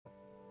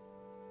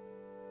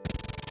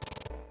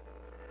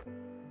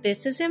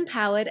This is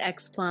Empowered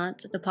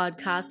Explant, the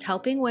podcast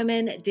helping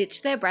women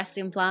ditch their breast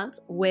implants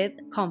with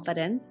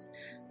confidence.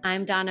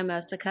 I'm Dana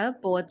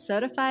Mercica,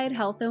 board-certified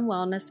health and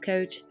wellness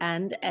coach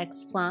and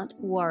explant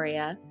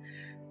warrior.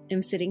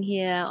 I'm sitting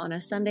here on a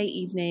Sunday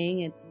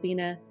evening. It's been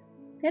a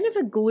kind of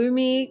a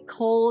gloomy,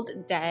 cold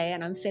day,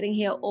 and I'm sitting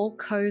here all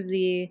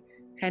cozy,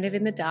 kind of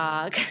in the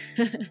dark.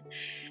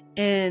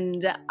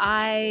 And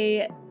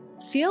I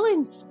feel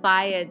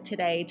inspired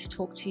today to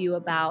talk to you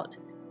about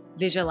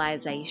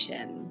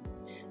visualization,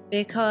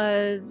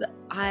 because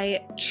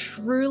I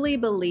truly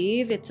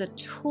believe it's a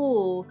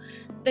tool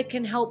that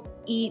can help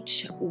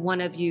each one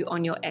of you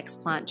on your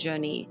explant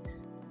journey,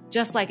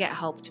 just like it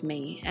helped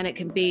me. And it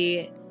can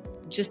be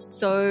just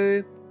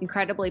so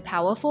incredibly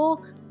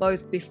powerful,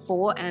 both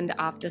before and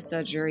after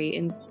surgery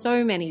in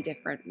so many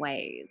different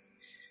ways.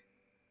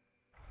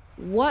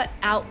 What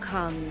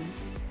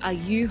outcomes are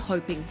you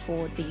hoping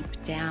for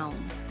deep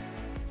down?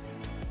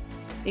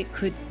 It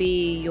could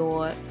be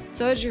your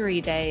surgery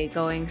day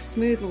going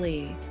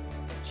smoothly,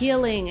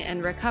 healing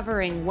and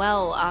recovering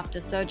well after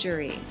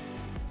surgery,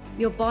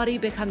 your body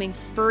becoming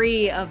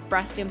free of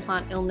breast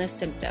implant illness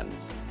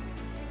symptoms,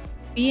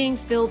 being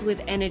filled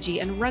with energy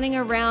and running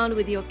around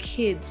with your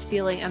kids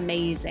feeling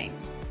amazing,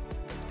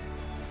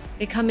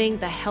 becoming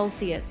the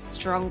healthiest,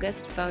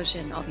 strongest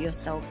version of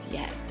yourself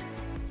yet,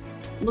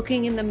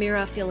 looking in the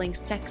mirror feeling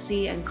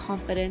sexy and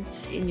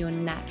confident in your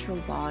natural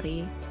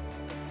body,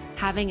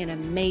 having an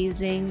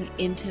amazing,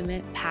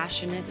 intimate,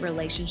 passionate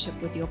relationship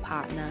with your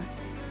partner.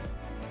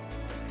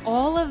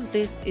 All of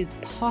this is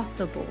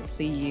possible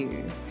for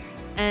you.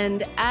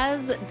 And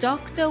as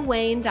Dr.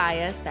 Wayne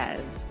Dyer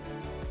says,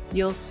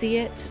 you'll see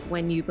it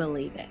when you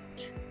believe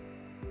it.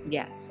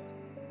 Yes,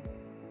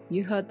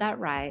 you heard that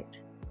right.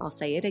 I'll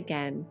say it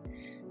again.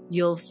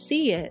 You'll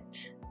see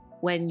it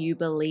when you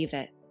believe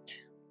it.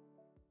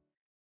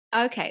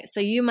 Okay, so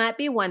you might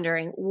be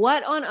wondering,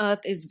 what on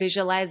earth is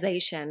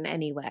visualization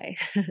anyway?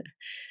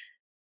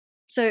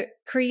 So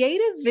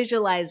creative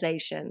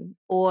visualization,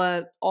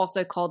 or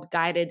also called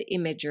guided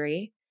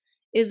imagery,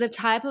 is a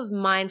type of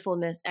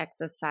mindfulness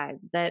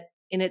exercise that,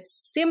 in its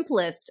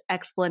simplest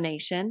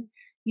explanation,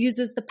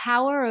 uses the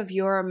power of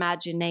your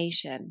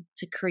imagination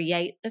to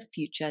create the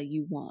future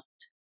you want.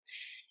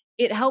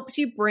 It helps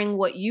you bring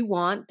what you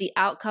want, the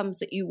outcomes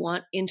that you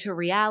want, into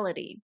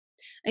reality.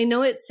 I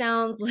know it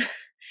sounds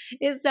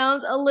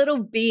a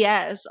little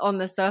BS on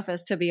the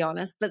surface, to be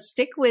honest, but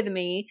stick with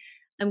me.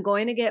 I'm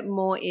going to get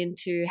more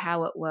into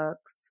how it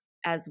works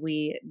as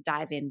we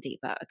dive in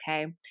deeper,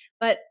 okay?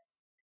 But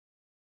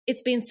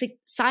it's been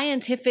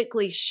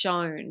scientifically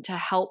shown to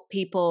help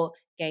people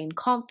gain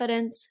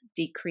confidence,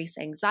 decrease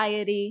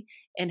anxiety,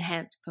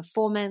 enhance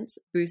performance,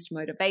 boost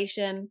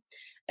motivation,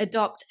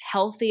 adopt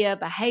healthier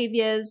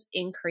behaviors,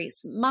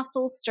 increase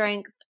muscle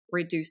strength,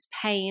 reduce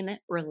pain,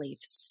 relieve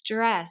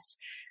stress,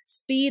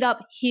 speed up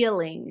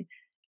healing,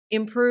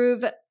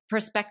 improve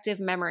prospective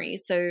memory,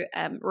 so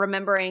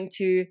remembering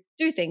to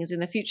do things in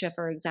the future,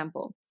 for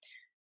example,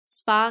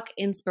 spark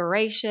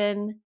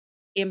inspiration,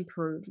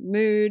 improve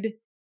mood,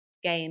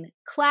 gain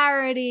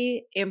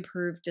clarity,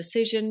 improve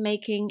decision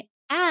making,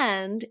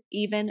 and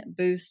even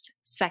boost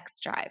sex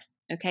drive.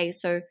 Okay,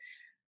 so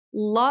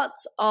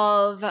lots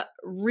of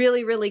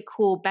really, really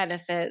cool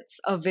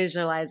benefits of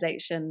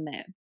visualization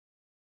there.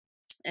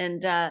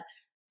 And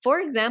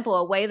for example,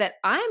 a way that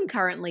I'm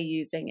currently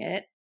using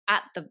it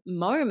at the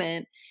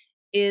moment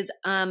is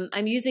I'm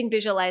using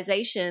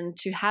visualization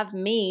to have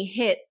me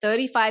hit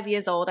 35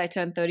 years old. I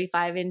turned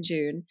 35 in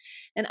June,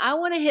 and I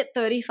want to hit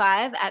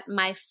 35 at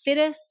my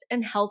fittest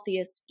and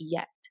healthiest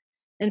yet.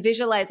 And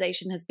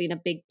visualization has been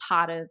a big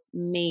part of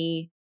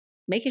me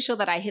making sure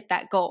that I hit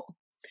that goal.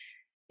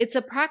 It's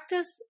a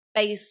practice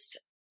based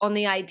on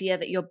the idea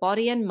that your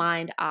body and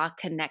mind are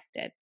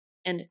connected.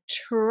 And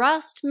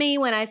trust me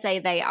when I say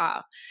they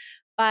are.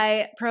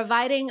 By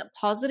providing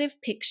positive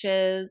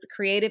pictures,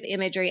 creative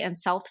imagery, and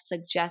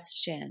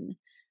self-suggestion,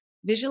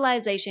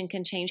 visualization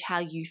can change how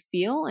you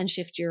feel and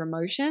shift your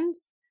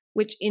emotions,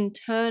 which in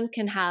turn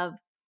can have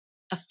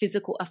a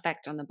physical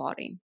effect on the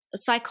body.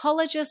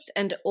 Psychologist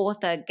and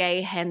author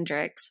Gay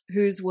Hendricks,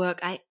 whose work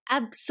I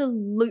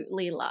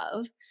absolutely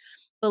love,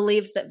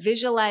 believes that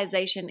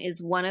visualization is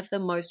one of the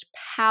most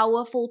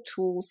powerful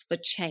tools for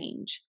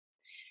change.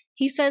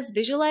 He says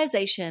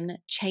visualization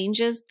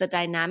changes the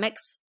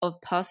dynamics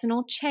of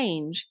personal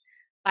change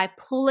by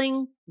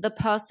pulling the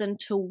person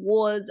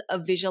towards a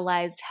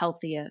visualized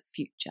healthier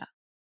future.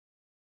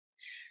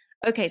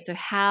 Okay, so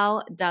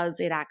how does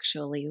it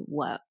actually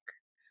work?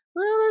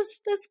 Well,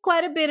 there's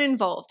quite a bit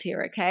involved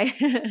here, okay?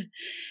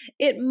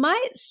 It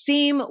might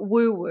seem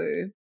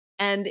woo-woo,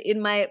 and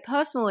in my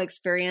personal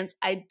experience,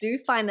 I do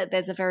find that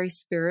there's a very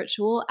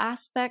spiritual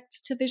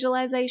aspect to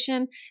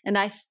visualization, and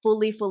I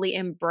fully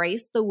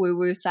embrace the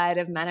woo-woo side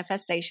of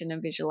manifestation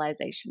and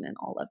visualization and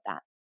all of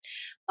that.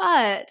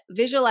 But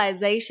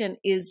visualization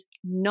is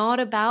not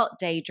about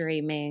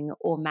daydreaming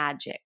or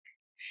magic.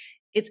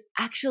 It's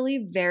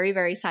actually very,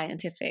 very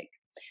scientific.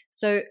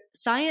 So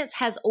science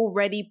has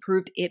already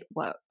proved it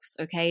works,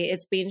 okay?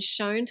 It's been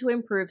shown to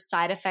improve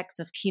side effects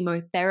of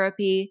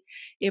chemotherapy,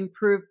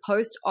 improve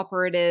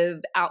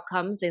post-operative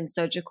outcomes in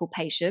surgical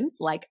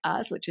patients like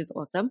us, which is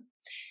awesome,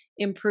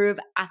 improve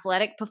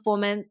athletic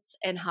performance,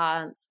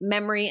 enhance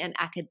memory and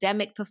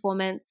academic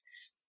performance.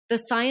 The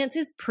science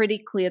is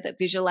pretty clear that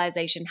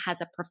visualization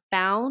has a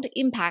profound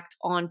impact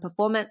on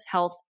performance,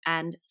 health,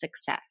 and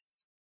success.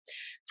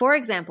 For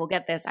example,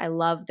 get this, I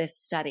love this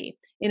study.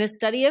 In a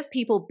study of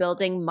people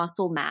building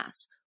muscle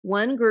mass,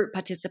 one group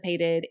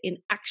participated in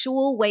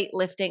actual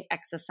weightlifting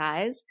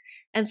exercise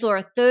and saw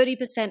a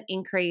 30%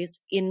 increase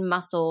in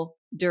muscle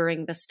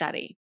during the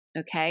study.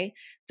 Okay.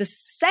 The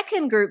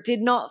second group did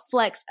not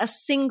flex a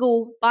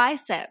single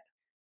bicep.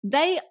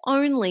 They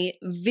only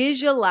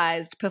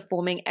visualized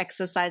performing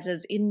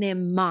exercises in their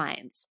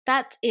minds.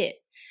 That's it.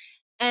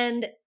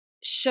 And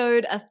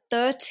showed a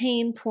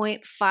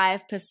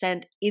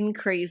 13.5%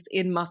 increase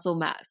in muscle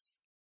mass.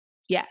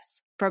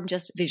 Yes, from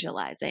just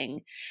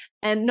visualizing.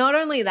 And not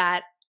only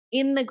that,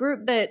 in the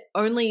group that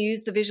only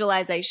used the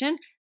visualization,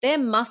 their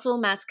muscle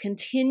mass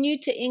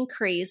continued to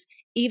increase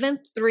even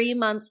 3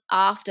 months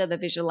after the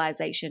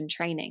visualization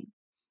training.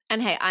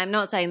 And hey, I'm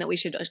not saying that we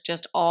should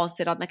just all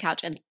sit on the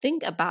couch and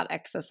think about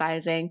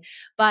exercising,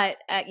 but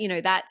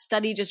that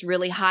study just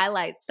really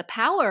highlights the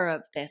power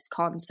of this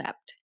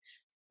concept.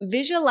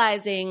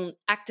 Visualizing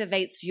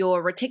activates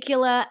your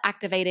reticular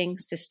activating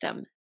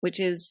system, which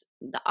is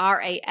the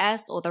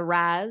RAS or the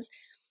RAS.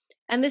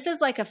 And this is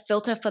like a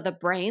filter for the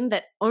brain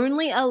that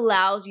only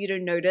allows you to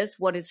notice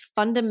what is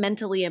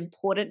fundamentally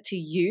important to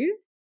you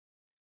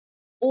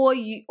or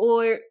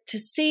to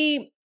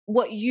see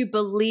what you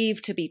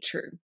believe to be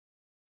true.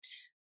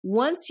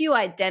 Once you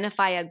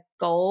identify a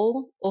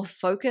goal or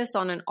focus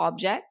on an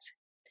object,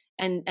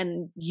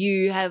 and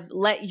you have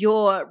let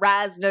your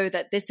RAS know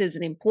that this is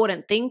an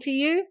important thing to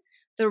you,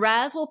 the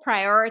RAS will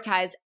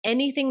prioritize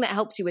anything that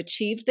helps you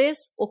achieve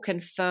this or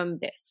confirm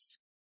this.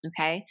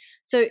 Okay.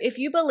 So if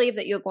you believe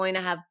that you're going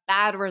to have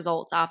bad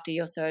results after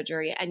your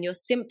surgery and your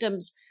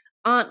symptoms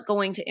aren't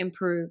going to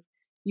improve,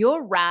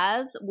 your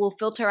RAS will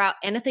filter out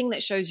anything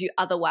that shows you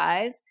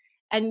otherwise,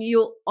 and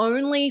you'll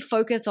only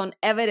focus on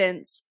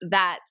evidence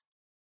that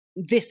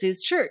this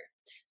is true.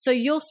 So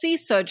you'll see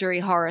surgery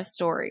horror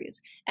stories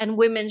and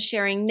women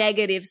sharing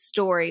negative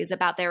stories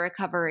about their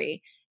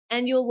recovery.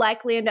 And you'll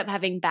likely end up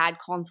having bad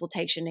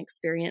consultation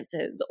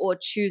experiences or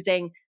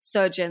choosing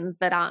surgeons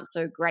that aren't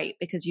so great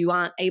because you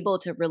aren't able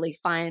to really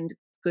find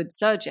good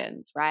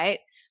surgeons, right?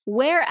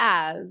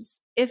 Whereas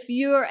if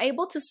you're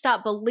able to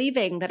start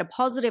believing that a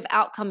positive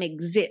outcome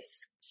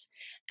exists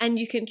and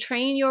you can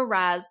train your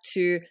RAS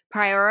to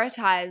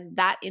prioritize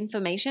that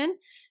information,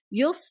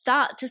 you'll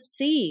start to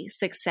see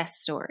success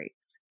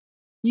stories.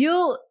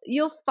 You'll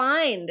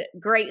find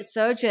great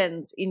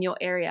surgeons in your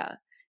area.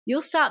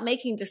 You'll start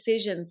making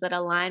decisions that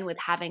align with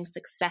having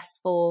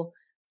successful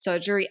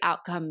surgery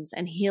outcomes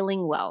and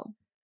healing well.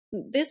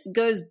 This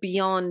goes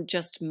beyond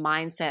just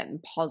mindset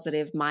and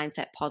positive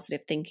mindset,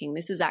 positive thinking.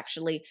 This is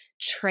actually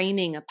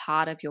training a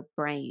part of your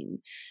brain.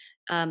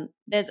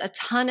 There's a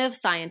ton of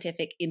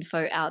scientific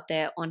info out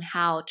there on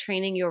how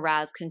training your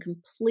RAS can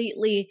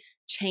completely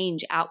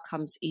change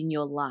outcomes in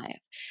your life.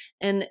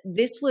 And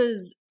this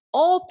was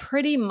all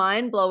pretty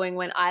mind-blowing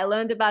when I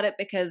learned about it,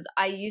 because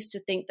I used to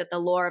think that the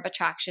law of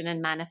attraction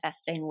and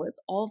manifesting was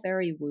all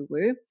very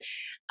woo-woo.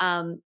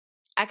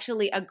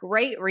 Actually, a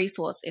great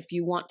resource if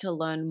you want to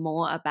learn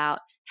more about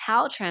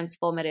how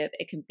transformative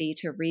it can be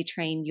to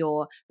retrain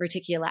your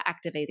reticular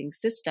activating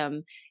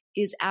system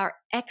is our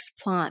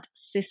Xplant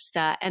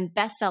sister and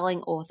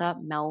best-selling author,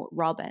 Mel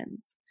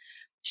Robbins.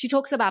 She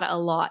talks about it a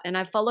lot, and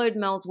I've followed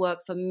Mel's work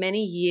for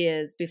many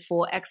years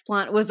before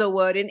Xplant was a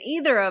word in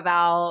either of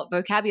our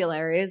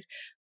vocabularies,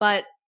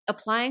 but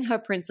applying her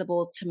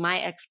principles to my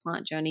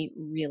Xplant journey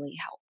really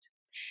helped.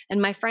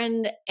 And my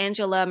friend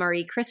Angela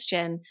Marie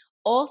Christian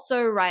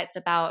also writes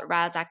about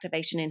RAS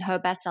activation in her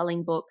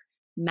best-selling book,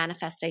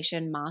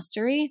 Manifestation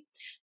Mastery,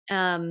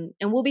 and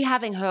we'll be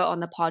having her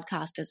on the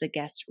podcast as a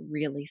guest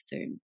really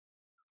soon.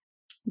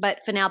 But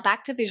for now,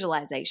 back to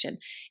visualization.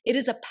 It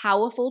is a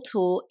powerful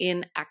tool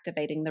in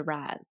activating the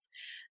RAS.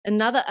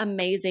 Another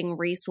amazing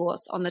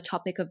resource on the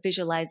topic of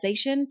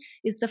visualization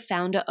is the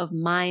founder of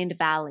Mind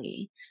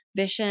Valley,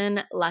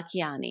 Vishen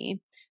Lakhiani,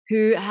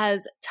 who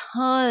has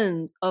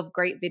tons of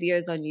great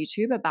videos on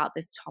YouTube about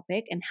this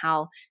topic and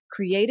how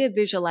creative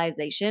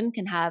visualization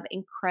can have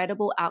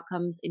incredible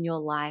outcomes in your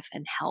life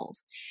and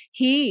health.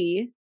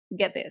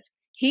 Get this,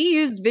 he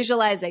used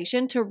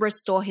visualization to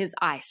restore his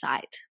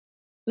eyesight.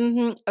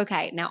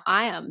 Okay, now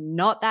I am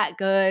not that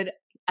good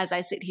as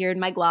I sit here in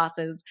my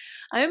glasses.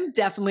 I'm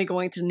definitely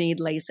going to need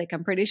LASIK.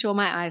 I'm pretty sure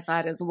my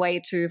eyesight is way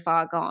too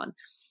far gone.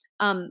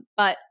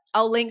 But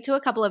I'll link to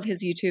a couple of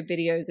his YouTube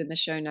videos in the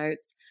show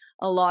notes.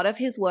 A lot of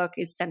his work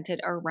is centered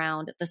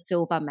around the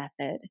Silva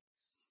method.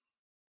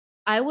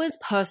 I was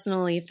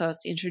personally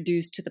first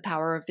introduced to the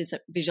power of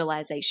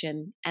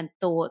visualization and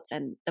thoughts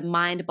and the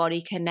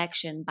mind-body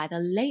connection by the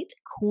late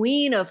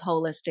queen of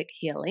holistic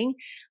healing,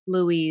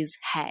 Louise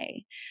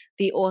Hay,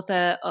 the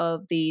author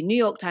of the New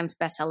York Times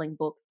bestselling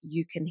book,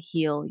 You Can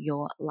Heal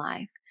Your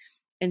Life.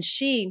 And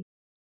she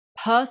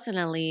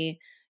personally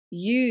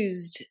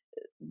used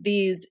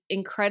these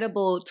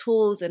incredible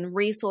tools and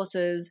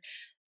resources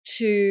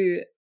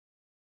to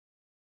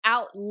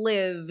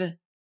outlive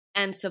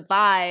and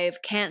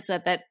survive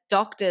cancer that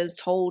doctors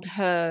told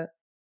her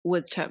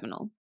was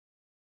terminal,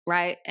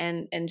 right?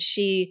 And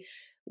she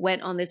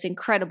went on this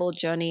incredible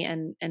journey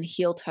and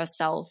healed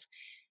herself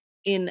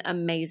in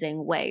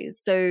amazing ways.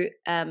 So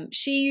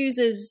she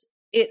uses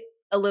it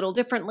a little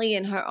differently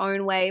in her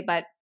own way,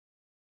 but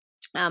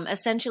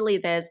essentially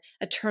there's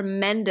a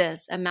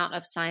tremendous amount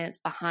of science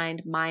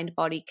behind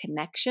mind-body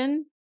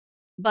connection.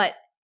 But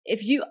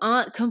if you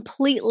aren't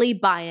completely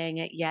buying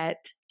it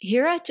yet,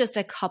 here are just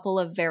a couple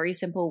of very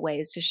simple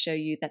ways to show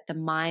you that the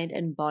mind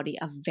and body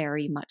are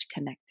very much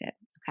connected,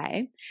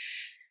 okay?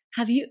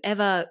 Have you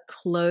ever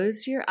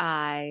closed your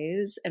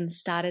eyes and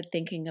started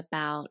thinking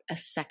about a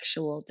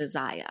sexual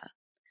desire?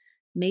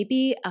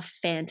 Maybe a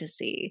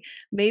fantasy,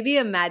 maybe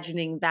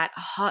imagining that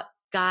hot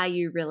guy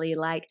you really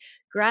like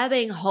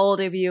grabbing hold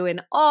of you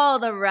in all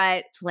the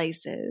right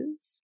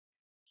places.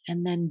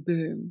 And then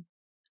boom,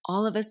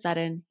 all of a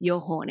sudden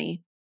you're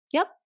horny.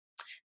 Yep.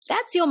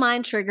 That's your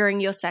mind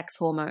triggering your sex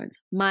hormones,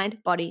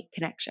 mind-body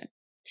connection.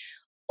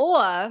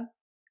 Or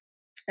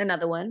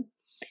another one,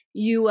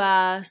 you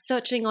are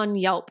searching on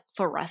Yelp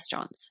for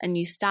restaurants and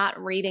you start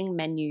reading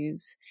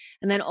menus,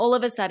 and then all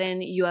of a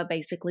sudden you are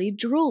basically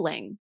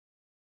drooling,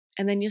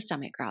 and then your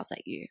stomach growls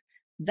at you.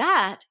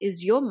 That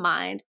is your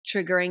mind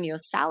triggering your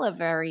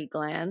salivary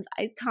glands.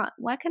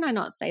 Why can I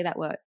not say that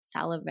word?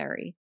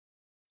 Salivary,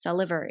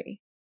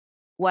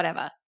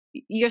 whatever.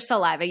 Your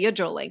saliva, you're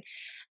drooling.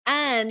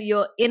 And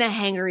your inner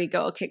hangry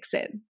girl kicks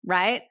in,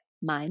 right?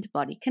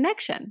 Mind-body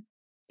connection.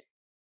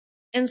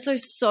 And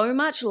so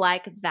much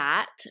like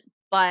that,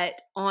 but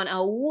on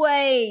a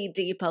way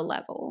deeper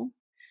level,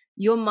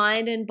 your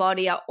mind and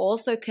body are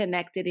also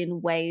connected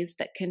in ways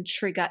that can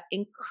trigger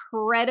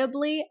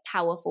incredibly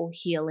powerful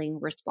healing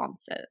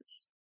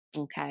responses.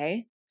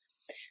 Okay?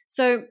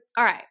 So,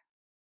 all right.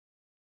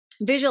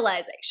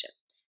 Visualization.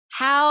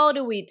 How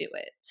do we do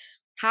it?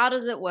 How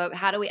does it work?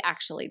 How do we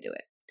actually do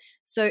it?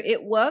 So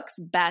it works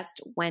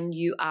best when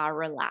you are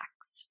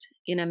relaxed,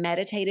 in a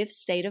meditative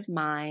state of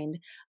mind.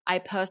 I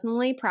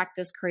personally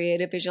practice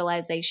creative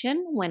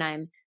visualization when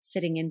I'm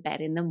sitting in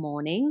bed in the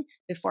morning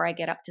before I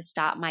get up to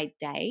start my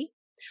day,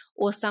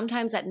 or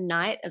sometimes at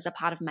night as a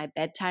part of my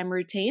bedtime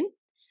routine.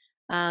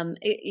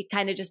 It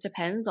kind of just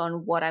depends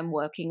on what I'm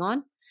working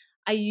on.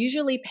 I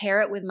usually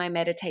pair it with my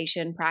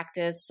meditation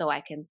practice so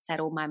I can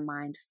settle my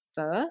mind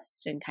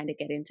first and kind of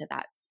get into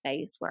that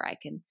space where I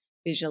can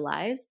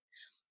visualize.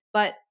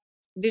 But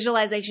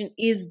visualization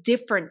is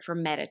different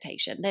from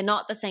meditation. They're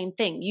not the same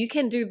thing. You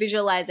can do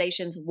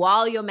visualizations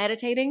while you're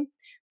meditating,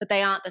 but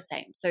they aren't the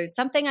same. So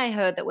something I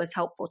heard that was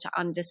helpful to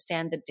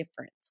understand the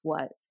difference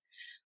was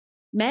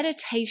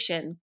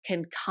meditation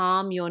can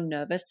calm your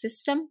nervous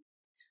system,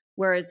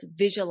 whereas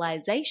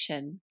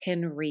visualization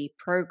can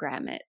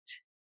reprogram it.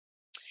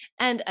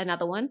 And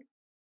another one,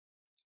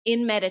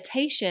 in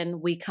meditation,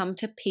 we come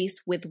to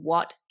peace with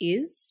what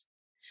is.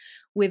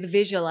 With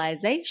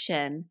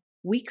visualization,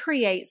 we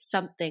create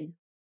something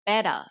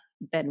better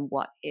than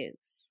what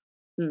is.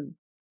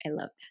 I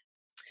love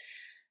that.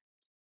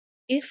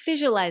 If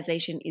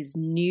visualization is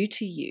new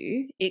to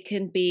you, it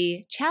can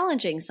be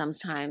challenging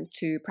sometimes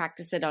to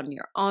practice it on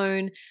your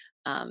own,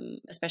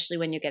 especially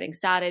when you're getting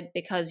started,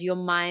 because your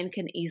mind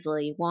can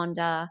easily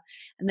wander,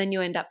 and then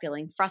you end up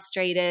feeling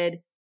frustrated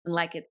and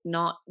like it's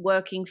not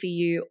working for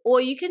you,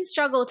 or you can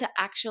struggle to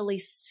actually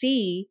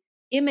see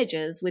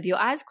images with your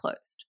eyes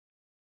closed.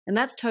 And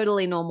that's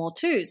totally normal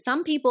too.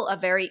 Some people are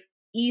very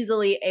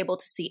easily able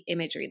to see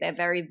imagery. They're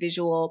very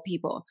visual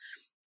people,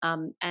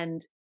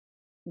 and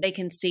they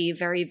can see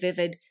very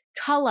vivid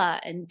color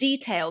and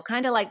detail,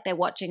 kind of like they're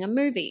watching a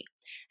movie.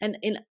 And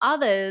in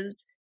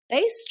others,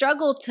 they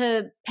struggle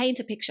to paint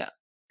a picture.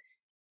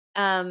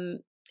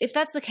 If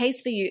that's the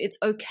case for you, it's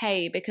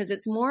okay, because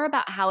it's more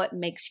about how it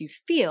makes you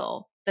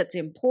feel that's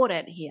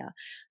important here.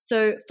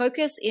 So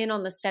focus in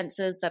on the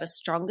senses that are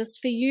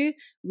strongest for you.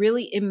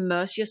 Really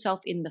immerse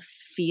yourself in the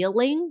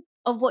feeling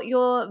of what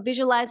you're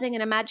visualizing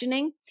and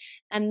imagining.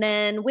 And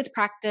then with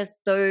practice,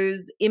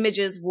 those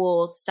images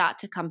will start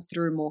to come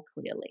through more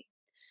clearly.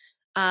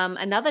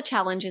 Another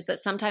challenge is that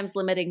sometimes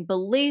limiting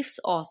beliefs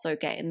also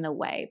get in the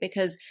way,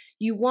 because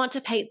you want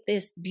to paint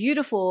this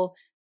beautiful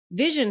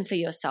vision for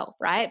yourself,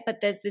 right?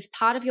 But there's this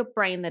part of your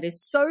brain that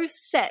is so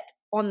set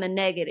on the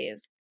negative,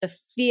 the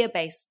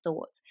fear-based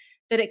thoughts,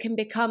 that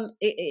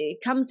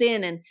it comes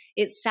in and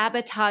it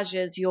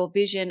sabotages your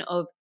vision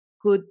of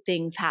good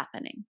things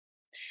happening.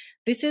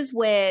 This is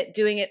where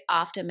doing it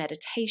after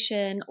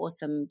meditation or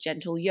some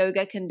gentle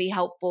yoga can be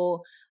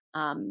helpful.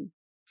 And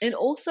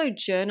also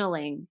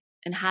journaling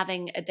and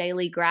having a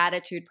daily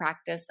gratitude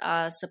practice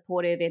are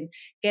supportive in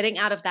getting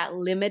out of that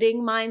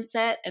limiting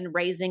mindset and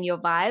raising your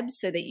vibes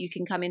so that you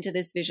can come into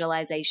this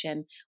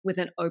visualization with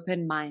an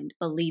open mind,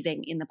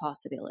 believing in the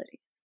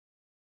possibilities.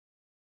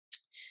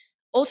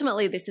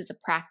 Ultimately, this is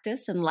a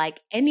practice, and like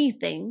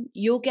anything,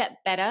 you'll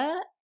get better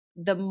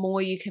the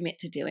more you commit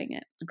to doing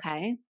it,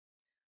 okay?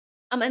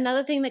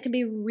 Another thing that can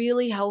be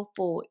really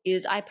helpful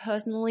is I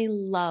personally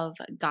love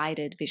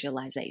guided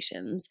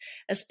visualizations,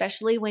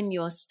 especially when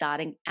you're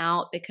starting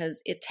out,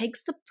 because it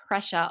takes the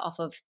pressure off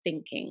of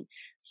thinking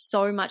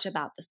so much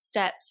about the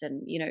steps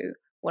and,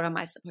 what am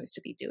I supposed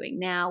to be doing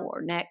now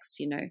or next,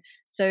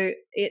 So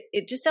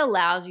it just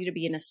allows you to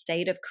be in a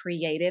state of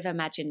creative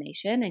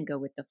imagination and go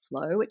with the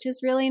flow, which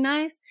is really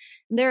nice.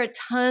 And there are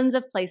tons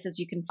of places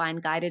you can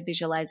find guided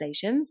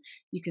visualizations.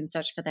 You can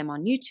search for them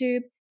on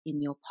YouTube,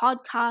 in your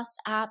podcast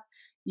app.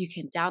 You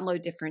can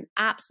download different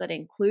apps that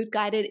include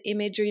guided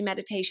imagery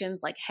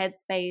meditations like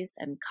Headspace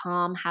and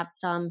Calm have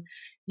some.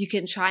 You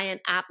can try an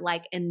app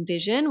like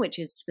Envision, which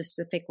is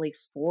specifically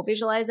for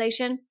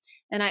visualization.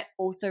 And I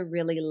also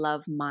really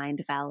love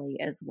Mindvalley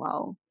as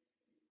well.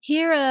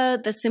 Here are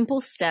the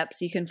simple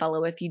steps you can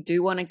follow if you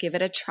do want to give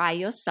it a try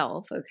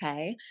yourself,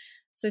 okay?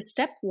 So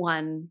step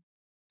 1,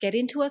 get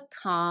into a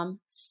calm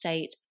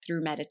state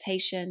through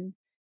meditation,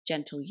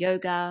 gentle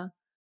yoga,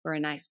 or a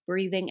nice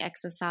breathing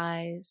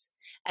exercise,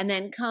 and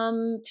then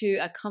come to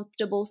a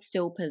comfortable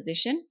still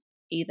position,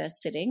 either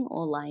sitting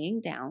or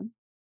lying down.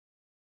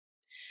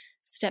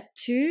 Step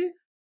 2,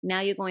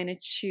 now you're going to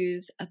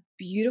choose a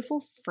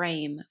beautiful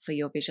frame for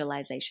your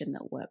visualization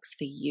that works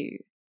for you.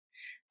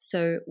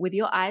 So with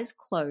your eyes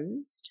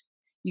closed,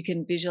 you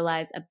can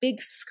visualize a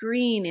big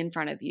screen in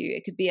front of you.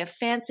 It could be a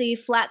fancy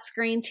flat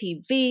screen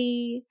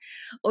TV,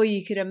 or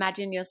you could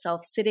imagine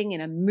yourself sitting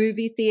in a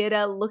movie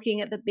theater looking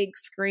at the big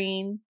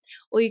screen,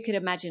 or you could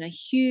imagine a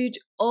huge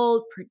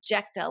old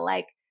projector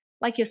like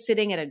you're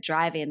sitting at a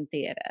drive-in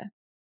theater.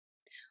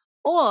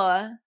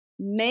 Or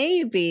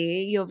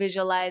maybe you're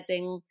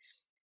visualizing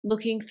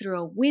looking through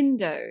a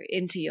window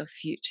into your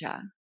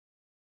future,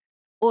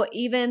 or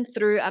even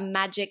through a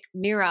magic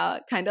mirror,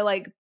 kind of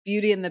like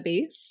Beauty and the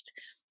Beast.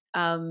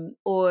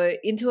 Or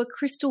into a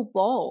crystal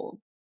ball.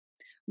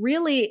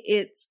 Really,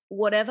 it's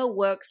whatever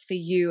works for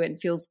you and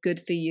feels good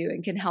for you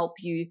and can help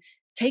you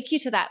take you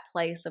to that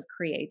place of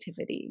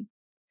creativity.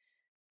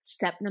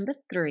 Step number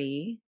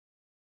 3,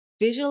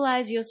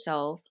 visualize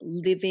yourself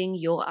living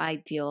your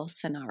ideal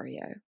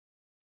scenario.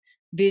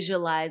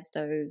 Visualize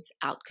those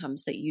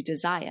outcomes that you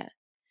desire.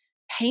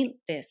 Paint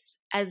this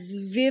as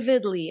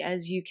vividly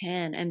as you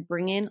can and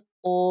bring in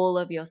all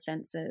of your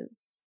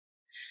senses.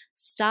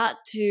 Start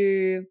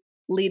to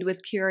lead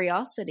with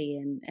curiosity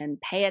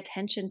and pay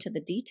attention to the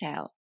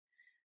detail.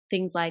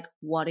 Things like,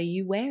 what are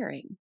you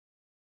wearing?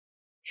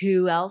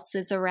 Who else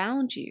is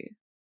around you?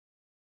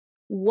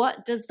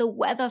 What does the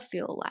weather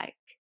feel like?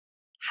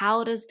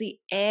 How does the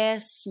air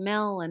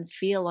smell and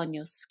feel on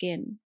your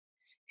skin?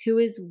 Who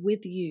is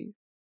with you?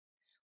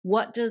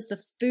 What does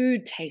the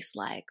food taste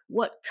like?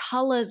 What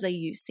colors are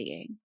you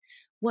seeing?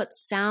 What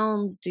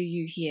sounds do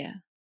you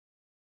hear?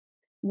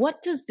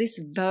 What does this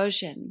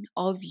version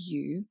of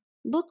you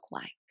look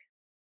like?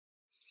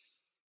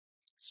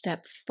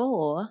 Step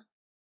 4,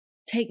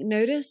 take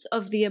notice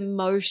of the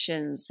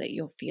emotions that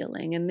you're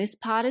feeling. And this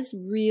part is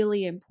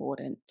really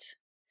important.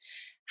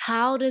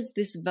 How does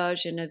this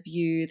version of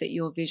you that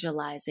you're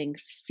visualizing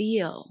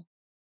feel?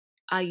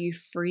 Are you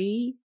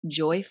free,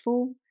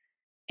 joyful,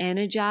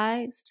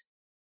 energized,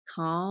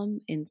 calm,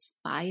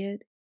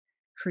 inspired,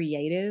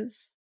 creative?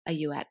 Are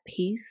you at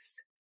peace?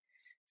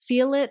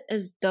 Feel it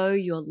as though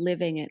you're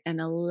living it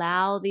and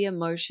allow the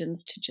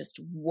emotions to just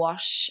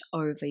wash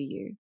over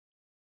you.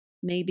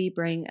 Maybe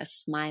bring a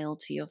smile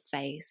to your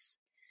face.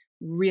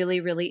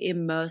 Really, really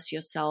immerse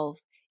yourself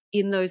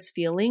in those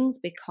feelings,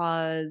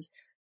 because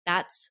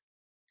that's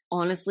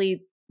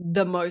honestly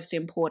the most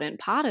important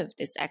part of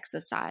this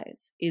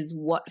exercise, is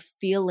what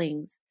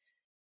feelings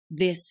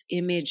this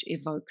image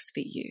evokes for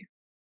you.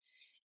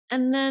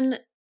 And then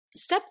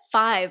step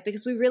 5,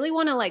 because we really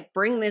want to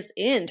bring this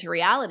into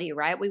reality,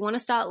 right? We want to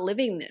start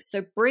living this.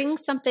 So bring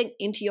something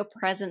into your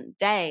present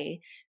day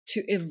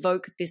to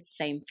evoke this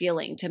same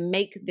feeling, to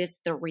make this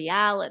the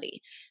reality.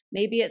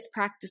 Maybe it's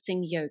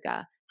practicing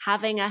yoga,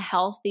 having a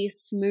healthy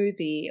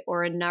smoothie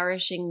or a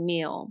nourishing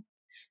meal,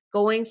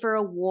 going for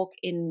a walk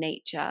in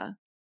nature,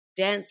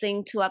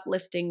 dancing to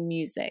uplifting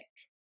music,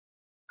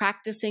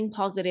 practicing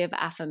positive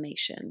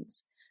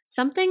affirmations,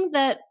 something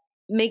that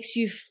makes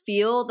you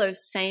feel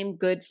those same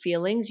good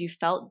feelings you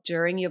felt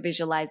during your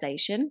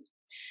visualization,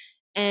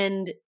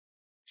 and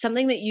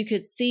something that you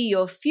could see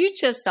your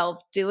future self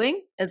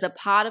doing as a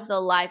part of the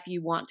life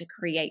you want to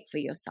create for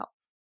yourself.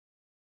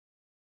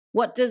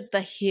 What does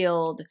the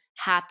healed,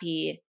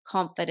 happy,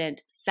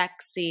 confident,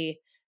 sexy,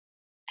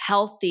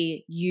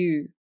 healthy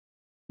you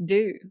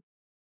do?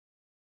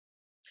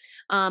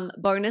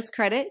 Bonus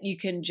credit, you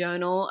can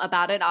journal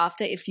about it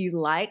after if you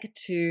like,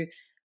 to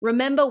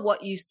remember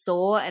what you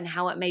saw and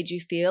how it made you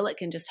feel. It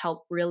can just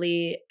help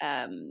really,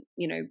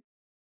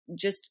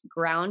 just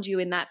ground you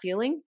in that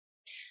feeling.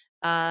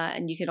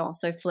 And you can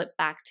also flip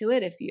back to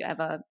it if you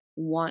ever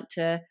want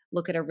to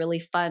look at a really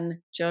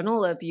fun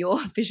journal of your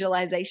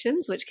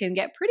visualizations, which can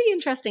get pretty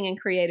interesting and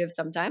creative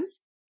sometimes.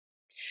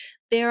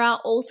 There are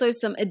also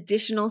some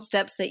additional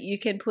steps that you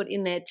can put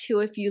in there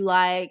too if you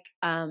like.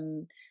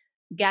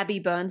 Gabby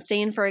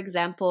Bernstein, for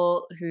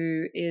example,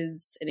 who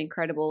is an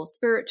incredible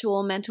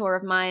spiritual mentor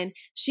of mine,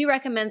 she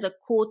recommends a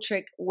cool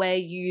trick where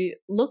you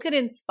look at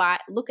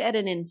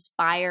an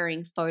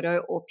inspiring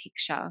photo or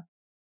picture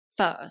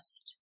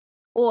first,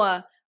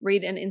 or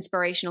read an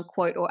inspirational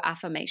quote or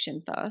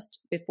affirmation first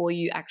before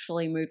you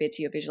actually move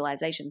into your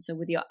visualization. So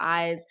with your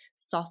eyes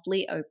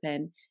softly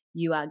open,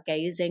 you are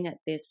gazing at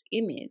this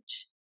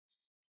image,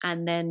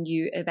 and then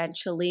you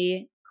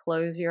eventually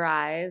close your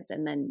eyes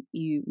and then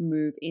you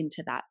move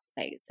into that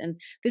space. And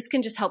this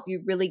can just help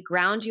you really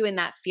ground you in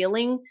that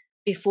feeling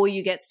before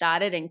you get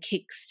started and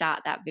kickstart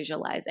that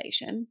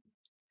visualization.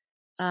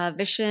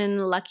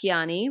 Vishen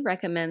Lakhiani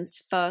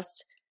recommends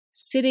first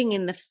sitting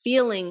in the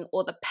feeling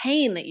or the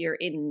pain that you're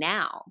in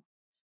now,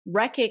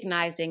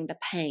 recognizing the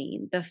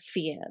pain, the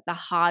fear, the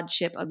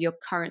hardship of your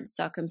current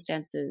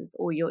circumstances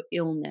or your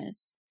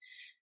illness,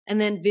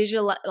 and then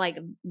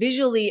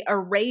visually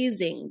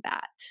erasing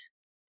that,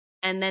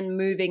 and then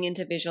moving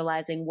into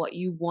visualizing what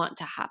you want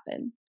to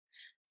happen.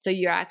 So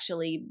you're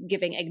actually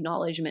giving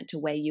acknowledgement to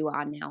where you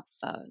are now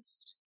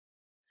first.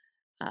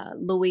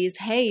 Louise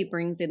Hay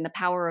brings in the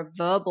power of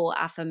verbal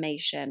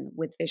affirmation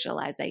with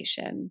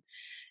visualization.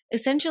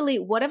 Essentially,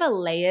 whatever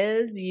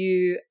layers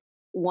you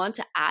want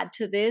to add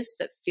to this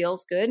that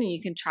feels good, and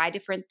you can try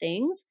different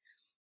things,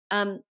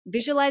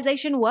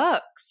 visualization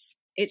works.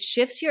 It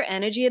shifts your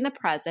energy in the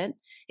present.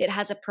 It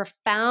has a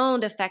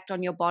profound effect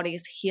on your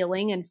body's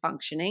healing and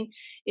functioning.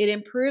 It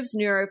improves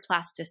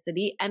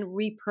neuroplasticity and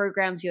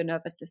reprograms your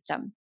nervous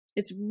system.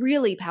 It's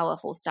really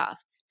powerful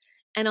stuff.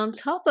 And on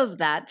top of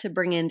that, to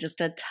bring in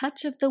just a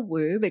touch of the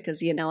woo,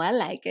 because you know I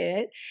like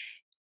it,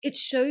 it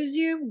shows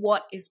you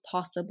what is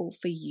possible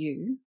for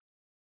you.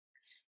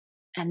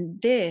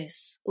 And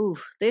this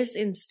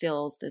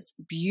instills this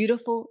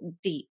beautiful,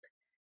 deep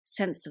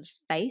sense of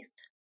faith,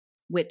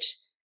 which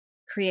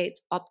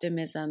creates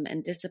optimism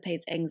and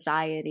dissipates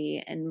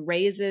anxiety and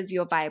raises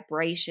your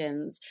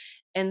vibrations.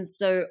 And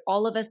so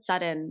all of a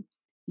sudden,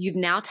 you've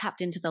now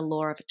tapped into the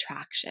law of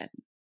attraction,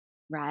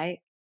 right?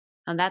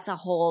 And that's a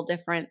whole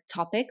different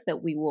topic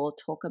that we will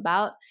talk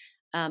about.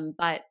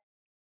 But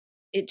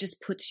it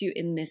just puts you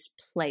in this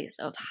place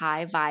of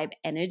high vibe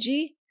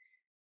energy,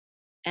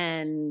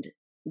 and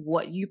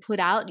what you put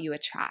out, you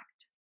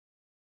attract.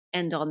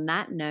 And on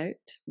that note,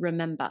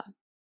 remember,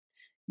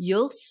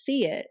 you'll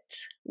see it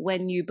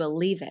when you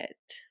believe it.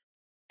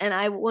 And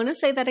I want to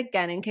say that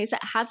again in case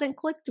it hasn't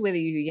clicked with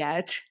you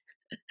yet.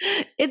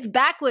 It's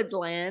backwards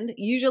land.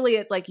 Usually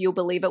it's like you'll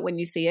believe it when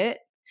you see it,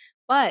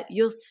 but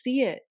you'll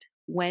see it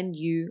when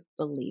you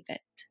believe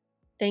it.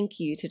 Thank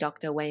you to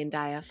Dr. Wayne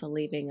Dyer for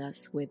leaving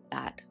us with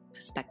that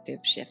perspective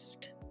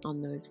shift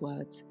on those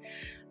words.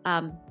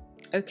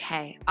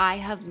 Okay, I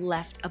have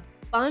left a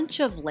bunch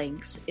of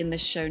links in the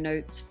show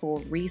notes for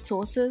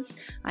resources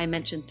I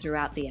mentioned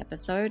throughout the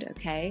episode,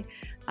 okay?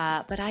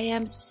 But I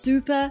am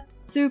super,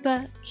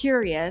 super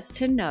curious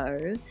to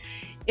know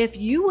if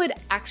you would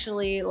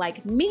actually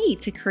like me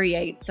to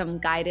create some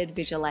guided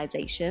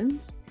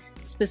visualizations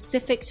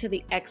specific to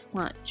the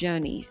explant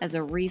journey as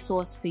a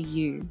resource for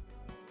you.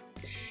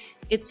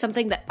 It's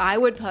something that I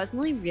would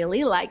personally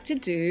really like to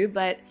do,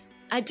 but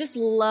I'd just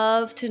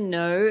love to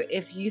know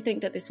if you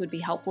think that this would be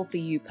helpful for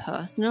you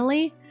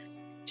personally.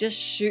 Just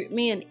shoot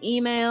me an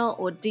email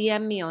or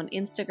DM me on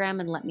Instagram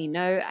and let me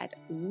know. I'd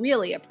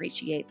really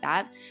appreciate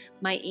that.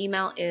 My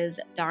email is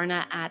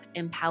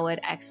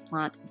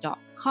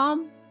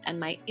darna@empoweredexplant.com, and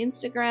my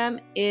Instagram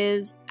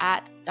is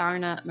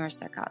 @Darna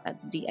Mercica.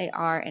 That's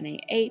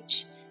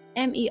DarnaMercica,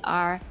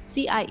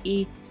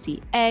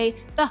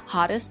 the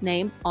hardest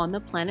name on the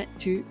planet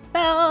to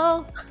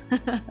spell.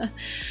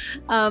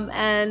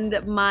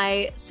 And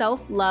my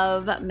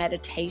self-love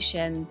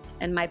meditation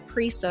and my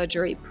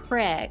pre-surgery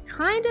prayer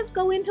kind of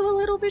go into a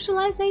little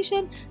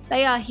visualization.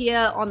 They are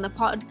here on the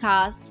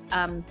podcast.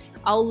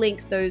 I'll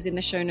link those in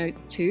the show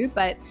notes too,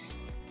 but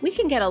we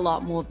can get a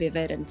lot more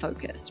vivid and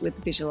focused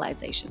with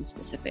visualization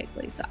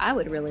specifically. So I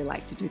would really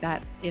like to do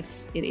that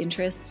if it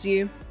interests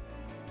you.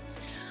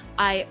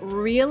 I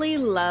really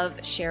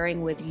love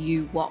sharing with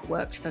you what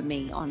worked for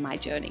me on my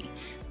journey.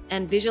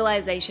 And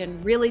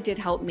visualization really did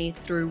help me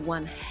through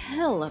one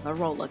hell of a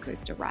roller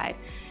coaster ride.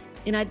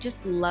 And I'd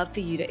just love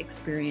for you to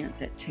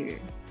experience it too.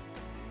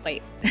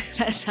 Wait,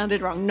 that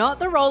sounded wrong. Not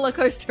the roller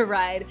coaster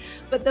ride,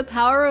 but the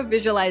power of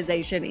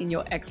visualization in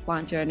your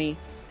explant journey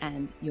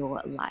and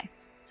your life.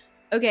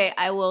 Okay,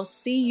 I will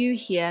see you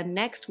here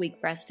next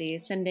week,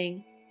 Breasties.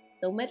 Sending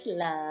so much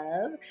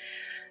love.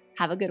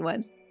 Have a good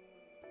one.